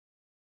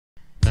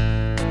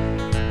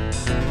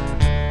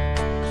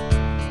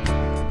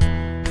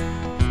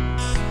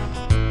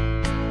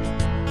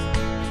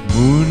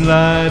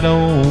Moonlight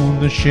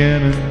on the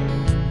Shannon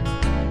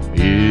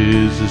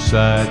is a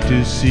sight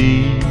to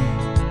see.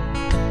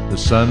 The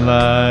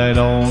sunlight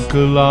on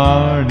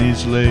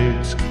Killarney's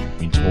lakes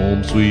means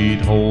home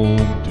sweet home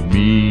to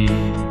me.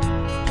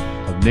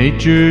 Of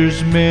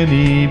nature's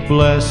many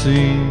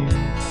blessings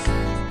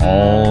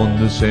on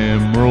this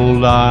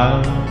emerald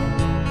isle,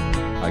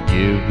 I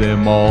give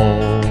them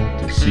all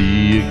to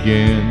see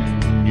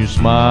again your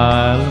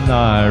smiling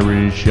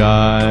Irish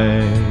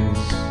eyes.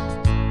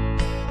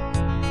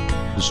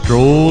 To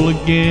stroll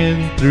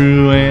again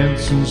through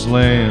Anson's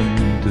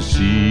land, to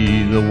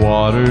see the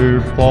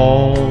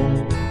waterfall,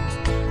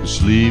 to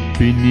sleep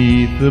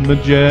beneath the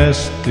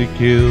majestic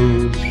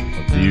hills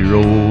of dear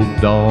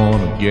old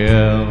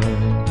Donegal,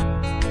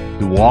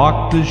 to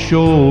walk the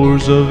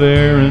shores of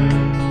Erin,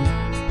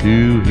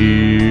 to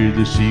hear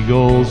the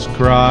seagulls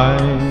cry,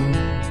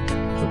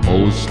 but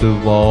most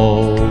of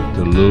all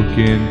to look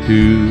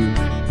into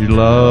your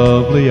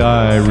lovely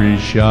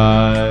Irish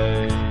eyes.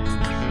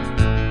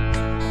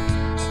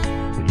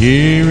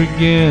 Hear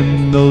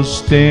again those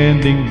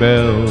standing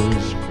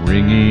bells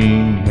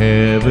ringing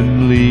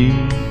heavenly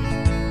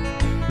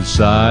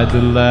beside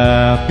the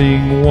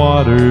laughing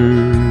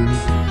waters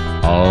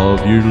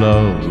of your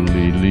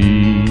lovely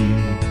lea.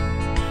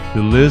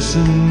 To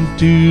listen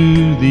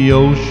to the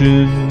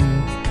ocean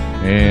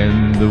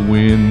and the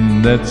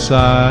wind that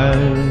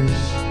sighs,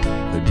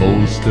 but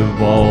most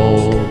of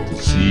all to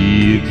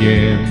see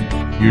again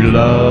your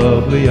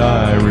lovely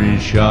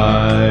Irish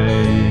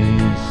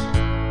eyes.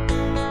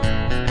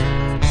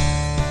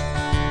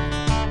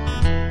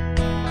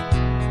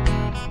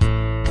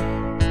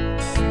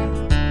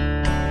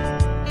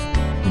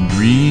 In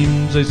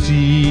dreams I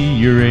see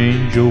your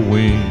angel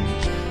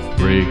wings,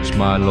 breaks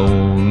my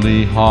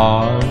lonely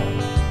heart.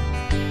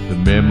 The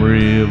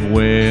memory of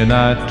when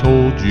I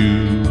told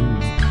you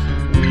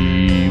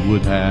we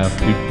would have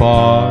to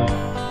part.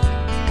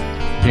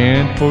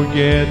 Can't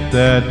forget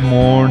that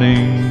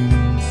morning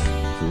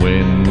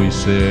when we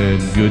said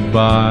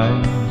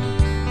goodbye.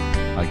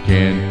 I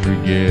can't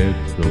forget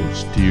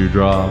those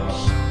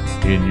teardrops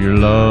in your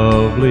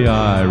lovely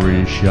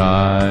Irish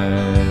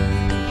eyes.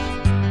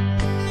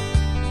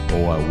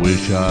 Oh, I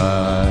wish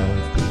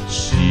I could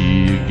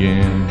see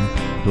again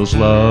those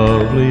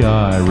lovely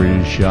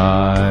Irish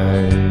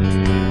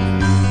eyes.